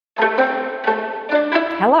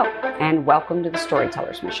Hello, and welcome to The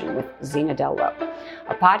Storyteller's Mission with Zena Del Lowe,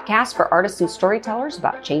 a podcast for artists and storytellers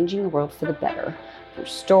about changing the world for the better through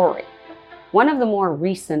story. One of the more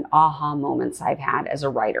recent aha moments I've had as a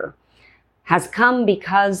writer has come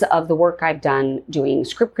because of the work I've done doing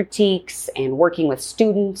script critiques and working with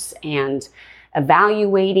students and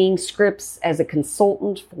evaluating scripts as a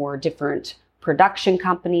consultant for different production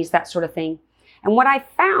companies, that sort of thing. And what I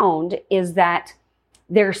found is that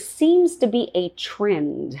there seems to be a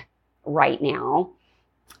trend right now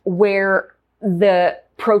where the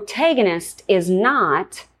protagonist is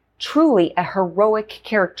not truly a heroic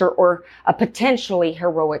character or a potentially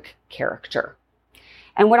heroic character.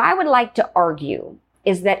 And what I would like to argue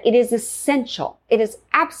is that it is essential, it is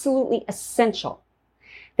absolutely essential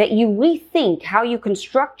that you rethink how you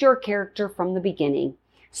construct your character from the beginning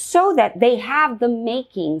so that they have the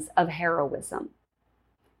makings of heroism.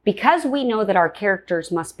 Because we know that our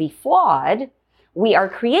characters must be flawed, we are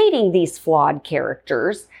creating these flawed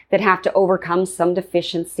characters that have to overcome some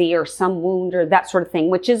deficiency or some wound or that sort of thing,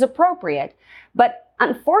 which is appropriate. But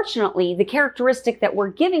unfortunately, the characteristic that we're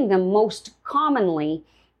giving them most commonly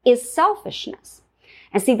is selfishness.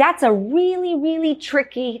 And see, that's a really, really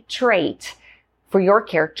tricky trait for your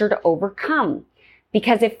character to overcome.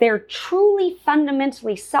 Because if they're truly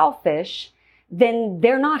fundamentally selfish, then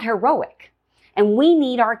they're not heroic. And we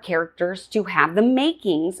need our characters to have the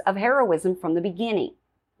makings of heroism from the beginning.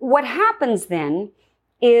 What happens then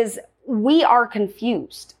is we are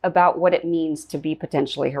confused about what it means to be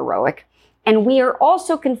potentially heroic. And we are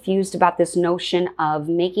also confused about this notion of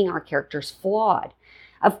making our characters flawed.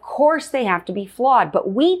 Of course, they have to be flawed, but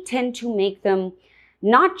we tend to make them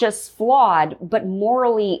not just flawed, but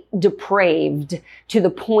morally depraved to the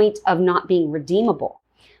point of not being redeemable.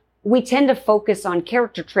 We tend to focus on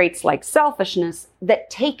character traits like selfishness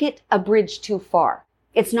that take it a bridge too far.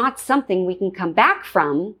 It's not something we can come back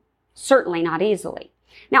from, certainly not easily.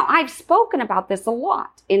 Now, I've spoken about this a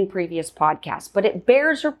lot in previous podcasts, but it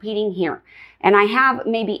bears repeating here. And I have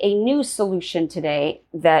maybe a new solution today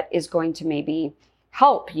that is going to maybe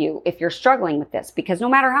help you if you're struggling with this, because no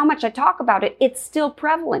matter how much I talk about it, it's still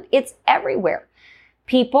prevalent. It's everywhere.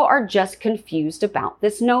 People are just confused about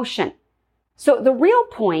this notion. So the real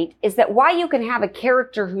point is that while you can have a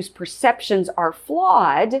character whose perceptions are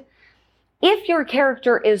flawed, if your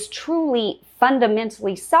character is truly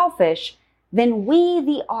fundamentally selfish, then we,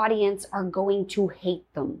 the audience, are going to hate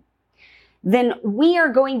them. Then we are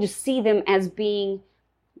going to see them as being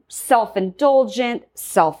self-indulgent,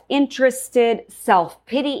 self-interested,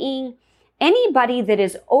 self-pitying. Anybody that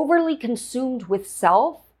is overly consumed with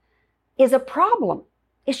self is a problem.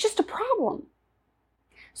 It's just a problem.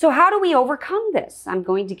 So how do we overcome this? I'm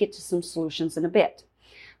going to get to some solutions in a bit.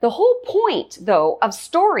 The whole point, though, of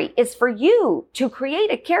story is for you to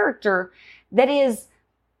create a character that is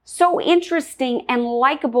so interesting and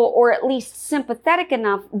likable, or at least sympathetic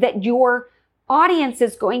enough that your audience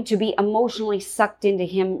is going to be emotionally sucked into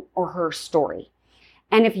him or her story.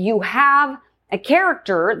 And if you have a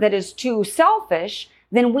character that is too selfish,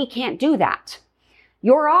 then we can't do that.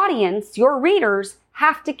 Your audience, your readers,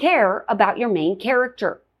 have to care about your main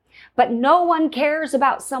character. But no one cares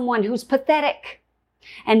about someone who's pathetic.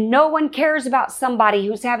 And no one cares about somebody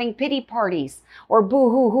who's having pity parties or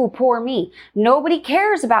boo-hoo-hoo, poor me. Nobody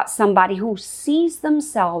cares about somebody who sees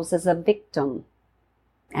themselves as a victim.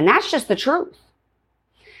 And that's just the truth.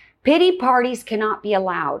 Pity parties cannot be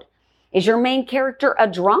allowed. Is your main character a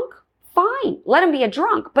drunk? Fine, let him be a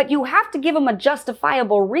drunk. But you have to give him a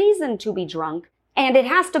justifiable reason to be drunk. And it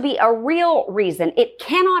has to be a real reason. It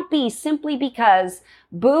cannot be simply because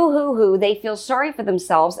boo-hoo-hoo, they feel sorry for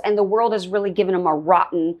themselves and the world has really given them a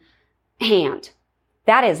rotten hand.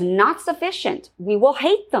 That is not sufficient. We will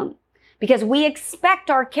hate them because we expect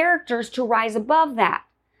our characters to rise above that.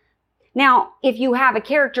 Now, if you have a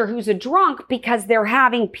character who's a drunk because they're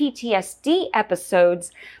having PTSD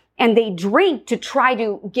episodes and they drink to try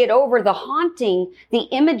to get over the haunting, the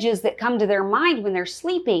images that come to their mind when they're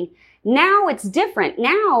sleeping, now it's different.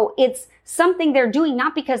 Now it's something they're doing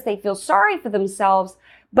not because they feel sorry for themselves,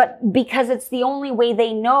 but because it's the only way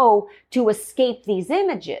they know to escape these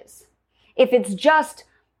images. If it's just,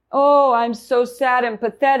 oh, I'm so sad and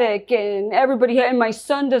pathetic and and my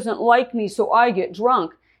son doesn't like me, so I get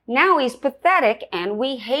drunk. Now he's pathetic and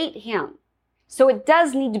we hate him. So it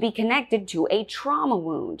does need to be connected to a trauma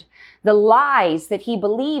wound. The lies that he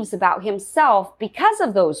believes about himself because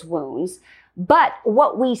of those wounds. But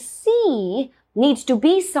what we see needs to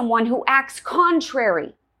be someone who acts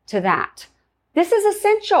contrary to that. This is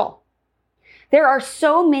essential. There are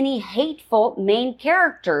so many hateful main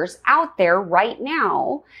characters out there right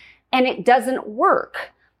now, and it doesn't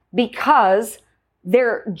work. because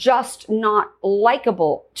they're just not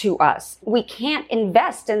likable to us. We can't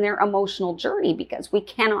invest in their emotional journey because we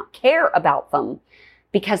cannot care about them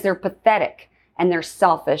because they're pathetic and they're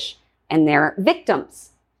selfish and they're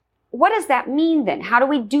victims. What does that mean then? How do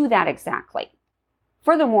we do that exactly?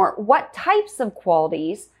 Furthermore, what types of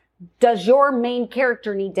qualities does your main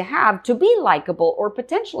character need to have to be likable or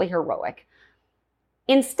potentially heroic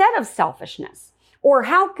instead of selfishness? Or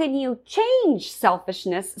how can you change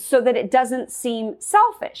selfishness so that it doesn't seem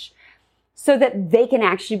selfish, so that they can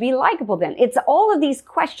actually be likable then? It's all of these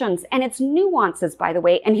questions, and it's nuances, by the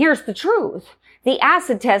way. And here's the truth. The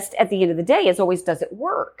acid test at the end of the day is always, does it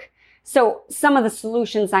work? So some of the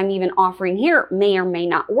solutions I'm even offering here may or may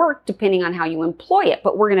not work depending on how you employ it,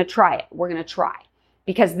 but we're going to try it. We're going to try,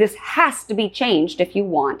 because this has to be changed if you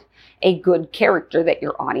want a good character that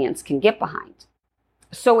your audience can get behind.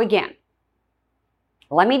 So again,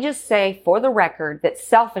 let me just say for the record that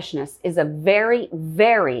selfishness is a very,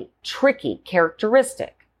 very tricky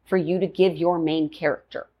characteristic for you to give your main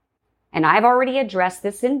character. And I've already addressed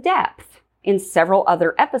this in depth in several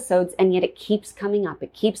other episodes, and yet it keeps coming up.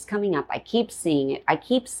 It keeps coming up. I keep seeing it. I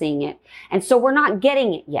keep seeing it. And so we're not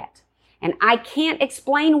getting it yet. And I can't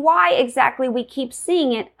explain why exactly we keep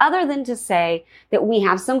seeing it other than to say that we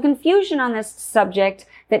have some confusion on this subject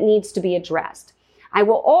that needs to be addressed. I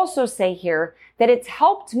will also say here that it's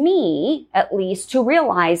helped me, at least, to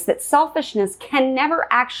realize that selfishness can never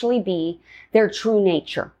actually be their true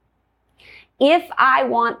nature. If I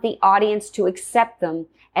want the audience to accept them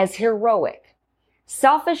as heroic,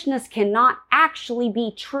 selfishness cannot actually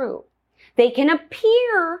be true. They can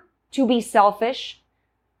appear to be selfish,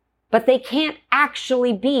 but they can't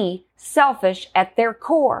actually be selfish at their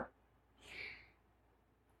core.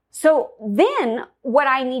 So then what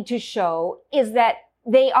I need to show is that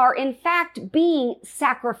they are in fact being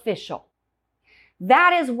sacrificial.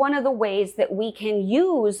 That is one of the ways that we can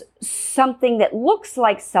use something that looks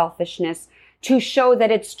like selfishness to show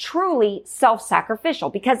that it's truly self-sacrificial.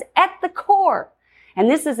 Because at the core, and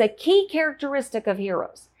this is a key characteristic of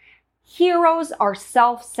heroes, heroes are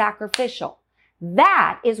self-sacrificial.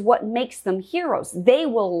 That is what makes them heroes. They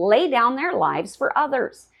will lay down their lives for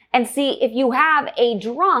others. And see, if you have a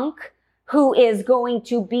drunk who is going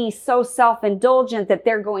to be so self-indulgent that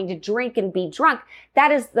they're going to drink and be drunk,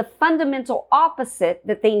 that is the fundamental opposite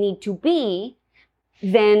that they need to be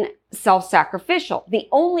than self-sacrificial. The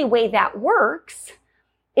only way that works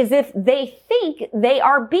is if they think they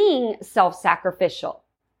are being self-sacrificial.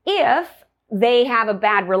 If they have a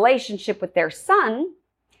bad relationship with their son,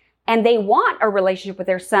 and they want a relationship with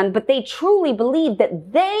their son, but they truly believe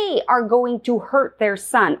that they are going to hurt their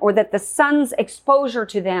son, or that the son's exposure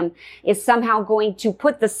to them is somehow going to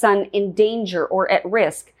put the son in danger or at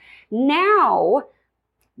risk. Now,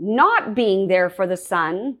 not being there for the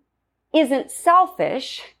son isn't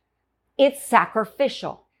selfish, it's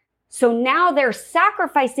sacrificial. So now they're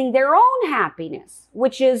sacrificing their own happiness,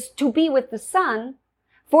 which is to be with the son,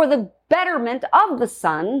 for the betterment of the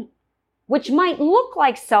son, which might look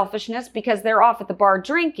like selfishness because they're off at the bar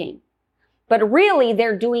drinking. But really,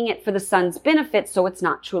 they're doing it for the son's benefit, so it's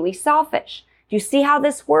not truly selfish. Do you see how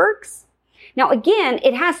this works? Now, again,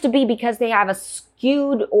 it has to be because they have a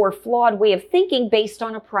skewed or flawed way of thinking based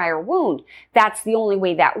on a prior wound. That's the only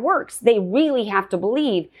way that works. They really have to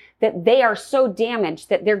believe that they are so damaged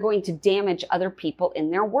that they're going to damage other people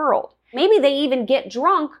in their world. Maybe they even get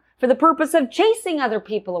drunk for the purpose of chasing other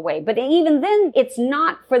people away. But even then, it's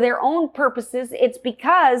not for their own purposes. It's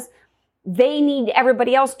because they need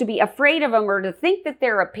everybody else to be afraid of them or to think that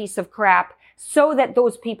they're a piece of crap so that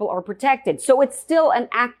those people are protected. So it's still an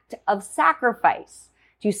act of sacrifice.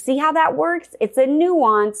 Do you see how that works? It's a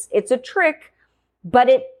nuance. It's a trick, but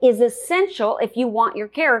it is essential if you want your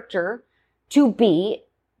character to be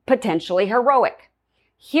potentially heroic.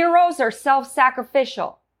 Heroes are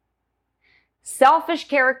self-sacrificial. Selfish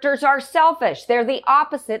characters are selfish. They're the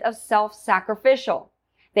opposite of self-sacrificial.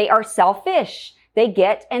 They are selfish. They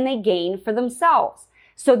get and they gain for themselves.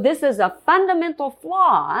 So this is a fundamental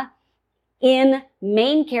flaw in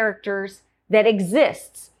main characters that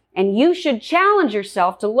exists. And you should challenge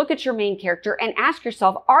yourself to look at your main character and ask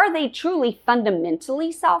yourself, are they truly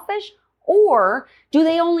fundamentally selfish, or do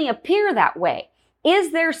they only appear that way?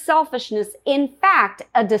 Is their selfishness in fact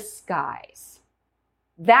a disguise?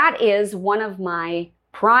 That is one of my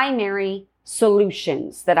primary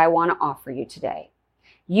solutions that I want to offer you today.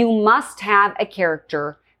 You must have a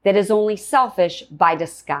character that is only selfish by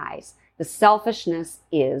disguise. The selfishness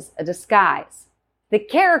is a disguise. The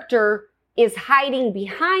character is hiding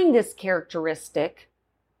behind this characteristic,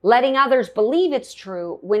 letting others believe it's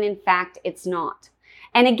true when in fact it's not.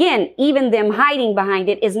 And again, even them hiding behind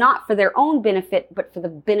it is not for their own benefit, but for the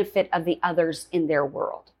benefit of the others in their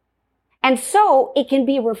world. And so it can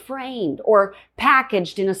be reframed or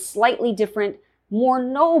packaged in a slightly different, more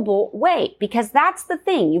noble way, because that's the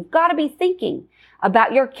thing. You've got to be thinking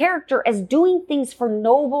about your character as doing things for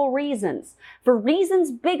noble reasons, for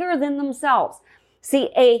reasons bigger than themselves. See,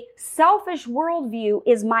 a selfish worldview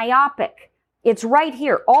is myopic. It's right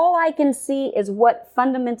here. All I can see is what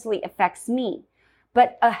fundamentally affects me.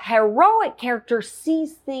 But a heroic character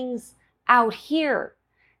sees things out here.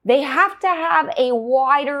 They have to have a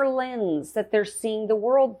wider lens that they're seeing the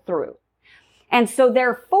world through. And so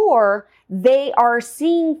therefore, they are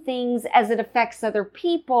seeing things as it affects other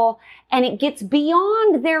people, and it gets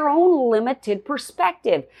beyond their own limited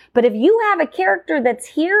perspective. But if you have a character that's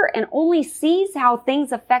here and only sees how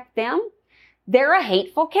things affect them, they're a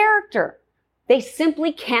hateful character. They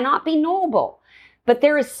simply cannot be noble. But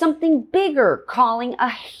there is something bigger calling a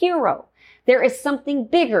hero. There is something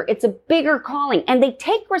bigger. It's a bigger calling. And they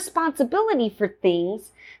take responsibility for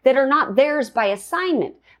things that are not theirs by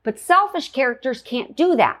assignment. But selfish characters can't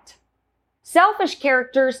do that. Selfish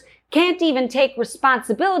characters can't even take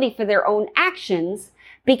responsibility for their own actions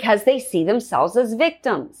because they see themselves as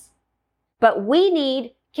victims. But we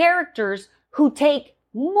need characters who take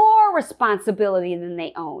more responsibility than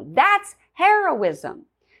they own. That's heroism.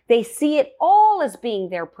 They see it all as being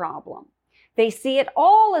their problem. They see it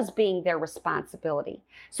all as being their responsibility.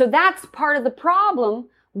 So that's part of the problem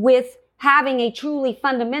with having a truly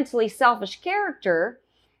fundamentally selfish character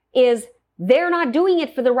is they're not doing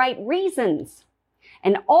it for the right reasons.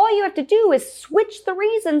 And all you have to do is switch the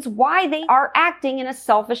reasons why they are acting in a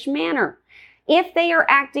selfish manner. If they are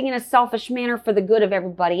acting in a selfish manner for the good of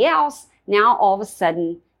everybody else, now all of a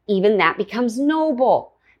sudden, even that becomes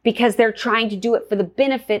noble because they're trying to do it for the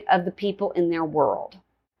benefit of the people in their world.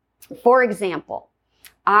 For example,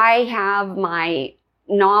 I have my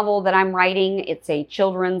novel that I'm writing. It's a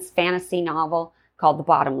children's fantasy novel called The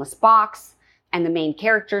Bottomless Box. And the main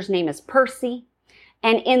character's name is Percy.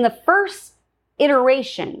 And in the first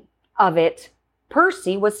iteration of it,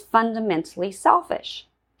 Percy was fundamentally selfish.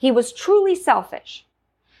 He was truly selfish.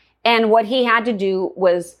 And what he had to do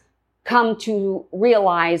was come to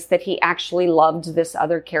realize that he actually loved this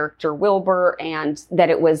other character, Wilbur, and that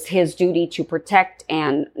it was his duty to protect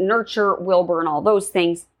and nurture Wilbur and all those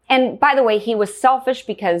things. And by the way, he was selfish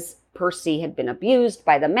because Percy had been abused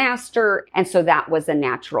by the master, and so that was a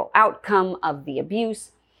natural outcome of the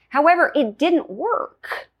abuse. However, it didn't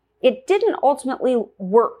work. It didn't ultimately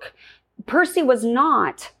work. Percy was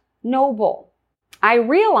not noble. I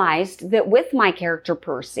realized that with my character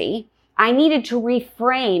Percy, I needed to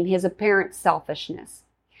reframe his apparent selfishness.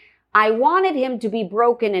 I wanted him to be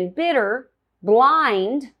broken and bitter,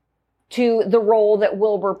 blind to the role that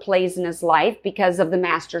Wilbur plays in his life because of the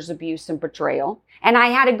master's abuse and betrayal. And I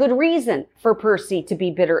had a good reason for Percy to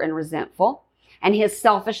be bitter and resentful, and his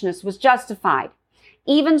selfishness was justified.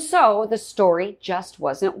 Even so, the story just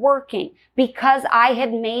wasn't working because I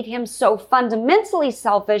had made him so fundamentally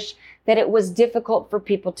selfish that it was difficult for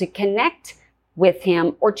people to connect with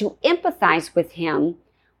him or to empathize with him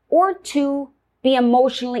or to be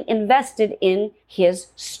emotionally invested in his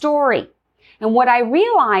story. And what I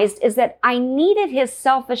realized is that I needed his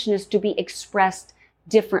selfishness to be expressed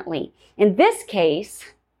differently. In this case,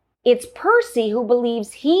 it's Percy who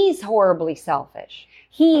believes he's horribly selfish.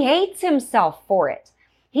 He hates himself for it.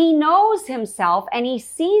 He knows himself and he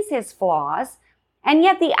sees his flaws. And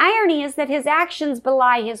yet the irony is that his actions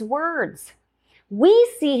belie his words.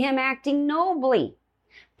 We see him acting nobly.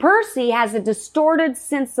 Percy has a distorted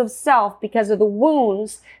sense of self because of the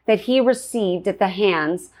wounds that he received at the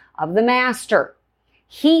hands of the master.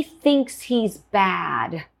 He thinks he's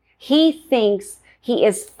bad. He thinks he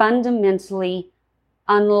is fundamentally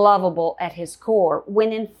unlovable at his core,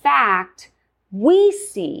 when in fact, we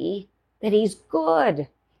see that he's good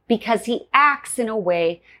because he acts in a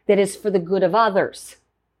way that is for the good of others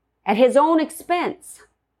at his own expense.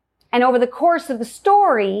 And over the course of the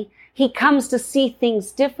story, he comes to see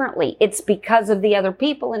things differently. It's because of the other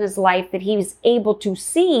people in his life that he's able to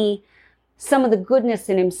see some of the goodness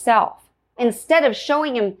in himself. Instead of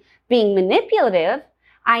showing him being manipulative,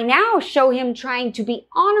 I now show him trying to be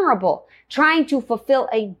honorable, trying to fulfill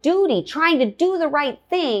a duty, trying to do the right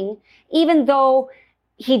thing, even though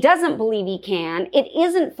he doesn't believe he can. It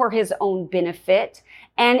isn't for his own benefit.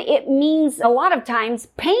 And it means a lot of times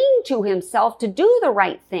pain to himself to do the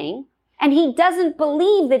right thing. And he doesn't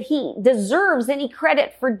believe that he deserves any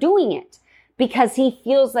credit for doing it because he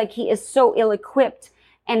feels like he is so ill-equipped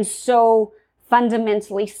and so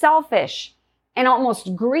fundamentally selfish and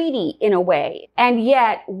almost greedy in a way. And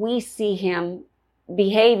yet we see him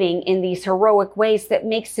behaving in these heroic ways that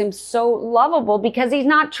makes him so lovable because he's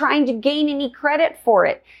not trying to gain any credit for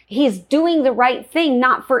it. He's doing the right thing,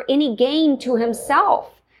 not for any gain to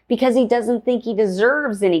himself, because he doesn't think he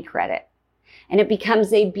deserves any credit. And it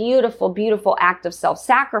becomes a beautiful, beautiful act of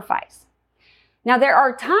self-sacrifice. Now, there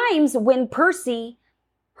are times when Percy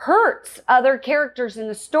hurts other characters in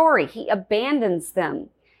the story. He abandons them,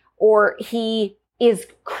 or he is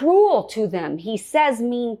cruel to them. He says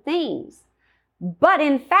mean things. But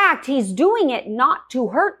in fact, he's doing it not to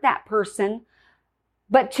hurt that person,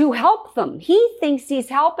 but to help them. He thinks he's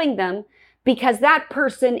helping them because that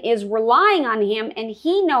person is relying on him and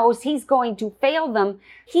he knows he's going to fail them.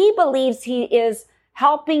 He believes he is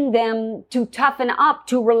helping them to toughen up,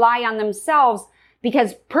 to rely on themselves,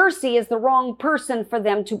 because Percy is the wrong person for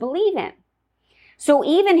them to believe in. So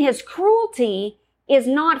even his cruelty is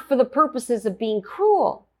not for the purposes of being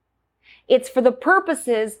cruel. It's for the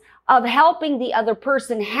purposes of helping the other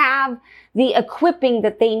person have the equipping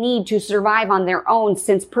that they need to survive on their own,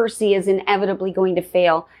 since Percy is inevitably going to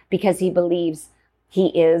fail because he believes he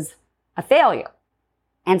is a failure.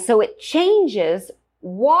 And so it changes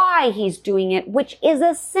why he's doing it, which is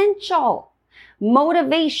essential.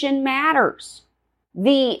 Motivation matters.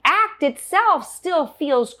 The act itself still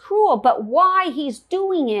feels cruel, but why he's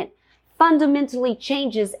doing it fundamentally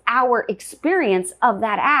changes our experience of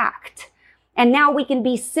that act. And now we can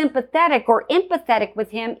be sympathetic or empathetic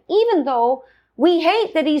with him, even though we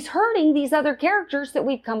hate that he's hurting these other characters that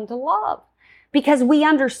we've come to love, because we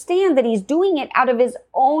understand that he's doing it out of his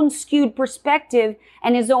own skewed perspective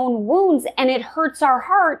and his own wounds. And it hurts our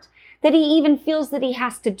heart that he even feels that he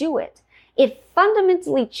has to do it. It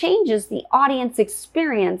fundamentally changes the audience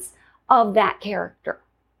experience of that character.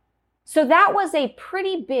 So that was a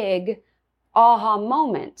pretty big aha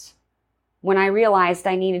moment when I realized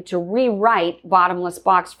I needed to rewrite Bottomless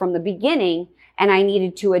Box from the beginning, and I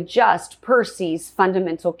needed to adjust Percy's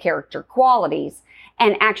fundamental character qualities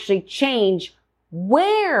and actually change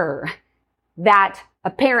where that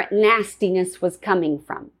apparent nastiness was coming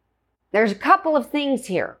from. There's a couple of things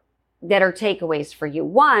here that are takeaways for you.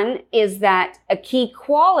 One is that a key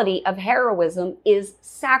quality of heroism is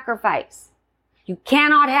sacrifice. You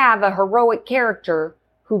cannot have a heroic character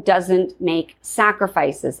who doesn't make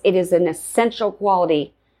sacrifices. It is an essential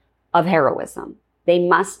quality of heroism. They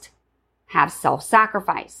must have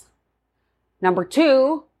self-sacrifice. Number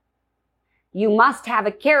two, you must have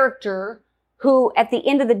a character who, at the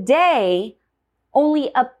end of the day,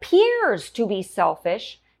 only appears to be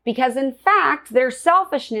selfish, because in fact, their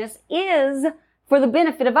selfishness is for the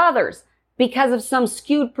benefit of others because of some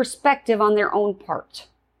skewed perspective on their own part.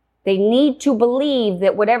 They need to believe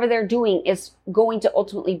that whatever they're doing is going to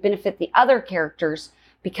ultimately benefit the other characters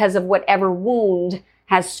because of whatever wound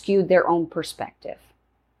has skewed their own perspective.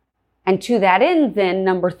 And to that end, then,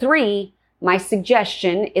 number three, my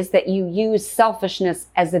suggestion is that you use selfishness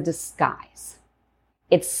as a disguise.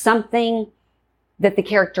 It's something that the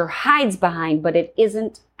character hides behind, but it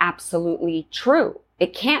isn't absolutely true.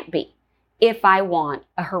 It can't be if I want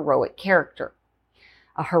a heroic character.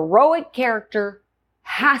 A heroic character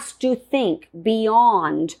has to think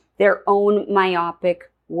beyond their own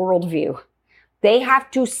myopic worldview. They have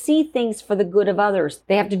to see things for the good of others.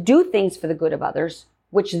 They have to do things for the good of others,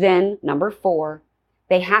 which then, number four,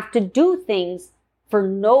 they have to do things for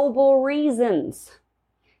noble reasons.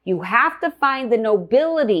 You have to find the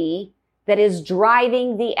nobility that is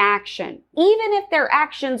driving the action. Even if their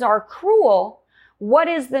actions are cruel, what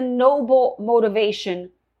is the noble motivation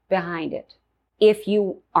behind it? If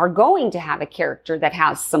you are going to have a character that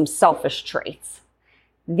has some selfish traits,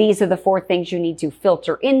 these are the four things you need to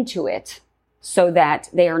filter into it so that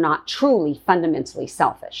they are not truly fundamentally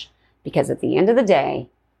selfish. Because at the end of the day,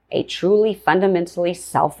 a truly fundamentally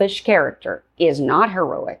selfish character is not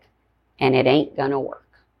heroic, and it ain't gonna work.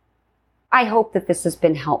 I hope that this has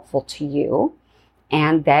been helpful to you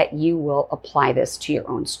and that you will apply this to your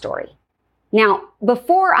own story. Now,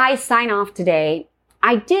 before I sign off today,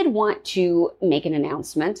 I did want to make an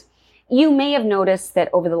announcement. You may have noticed that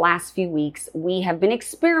over the last few weeks, we have been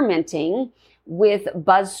experimenting with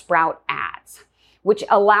Buzzsprout ads, which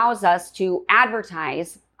allows us to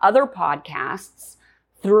advertise other podcasts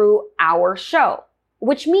through our show,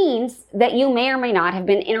 which means that you may or may not have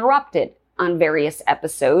been interrupted on various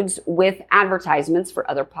episodes with advertisements for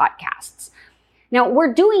other podcasts. Now,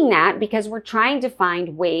 we're doing that because we're trying to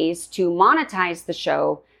find ways to monetize the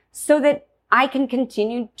show so that I can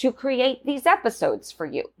continue to create these episodes for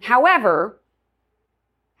you. However,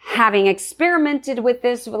 having experimented with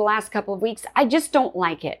this over the last couple of weeks, I just don't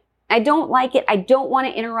like it. I don't like it. I don't want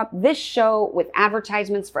to interrupt this show with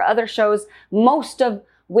advertisements for other shows. Most of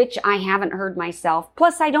which I haven't heard myself.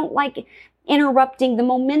 Plus, I don't like interrupting the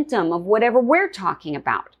momentum of whatever we're talking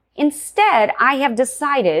about. Instead, I have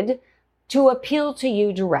decided to appeal to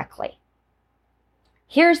you directly.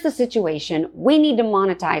 Here's the situation. We need to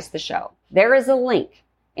monetize the show. There is a link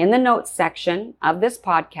in the notes section of this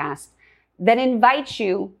podcast that invites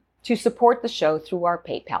you to support the show through our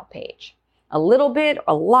PayPal page. A little bit,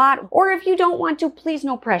 a lot, or if you don't want to, please,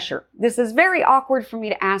 no pressure. This is very awkward for me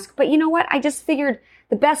to ask, but you know what? I just figured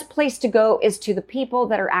the best place to go is to the people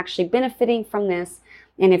that are actually benefiting from this.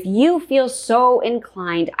 And if you feel so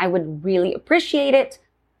inclined, I would really appreciate it.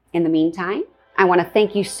 In the meantime, I want to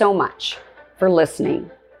thank you so much for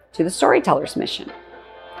listening to the Storyteller's Mission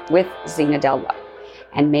with Zena Dello.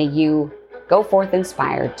 And may you go forth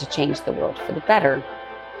inspired to change the world for the better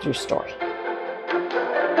through story.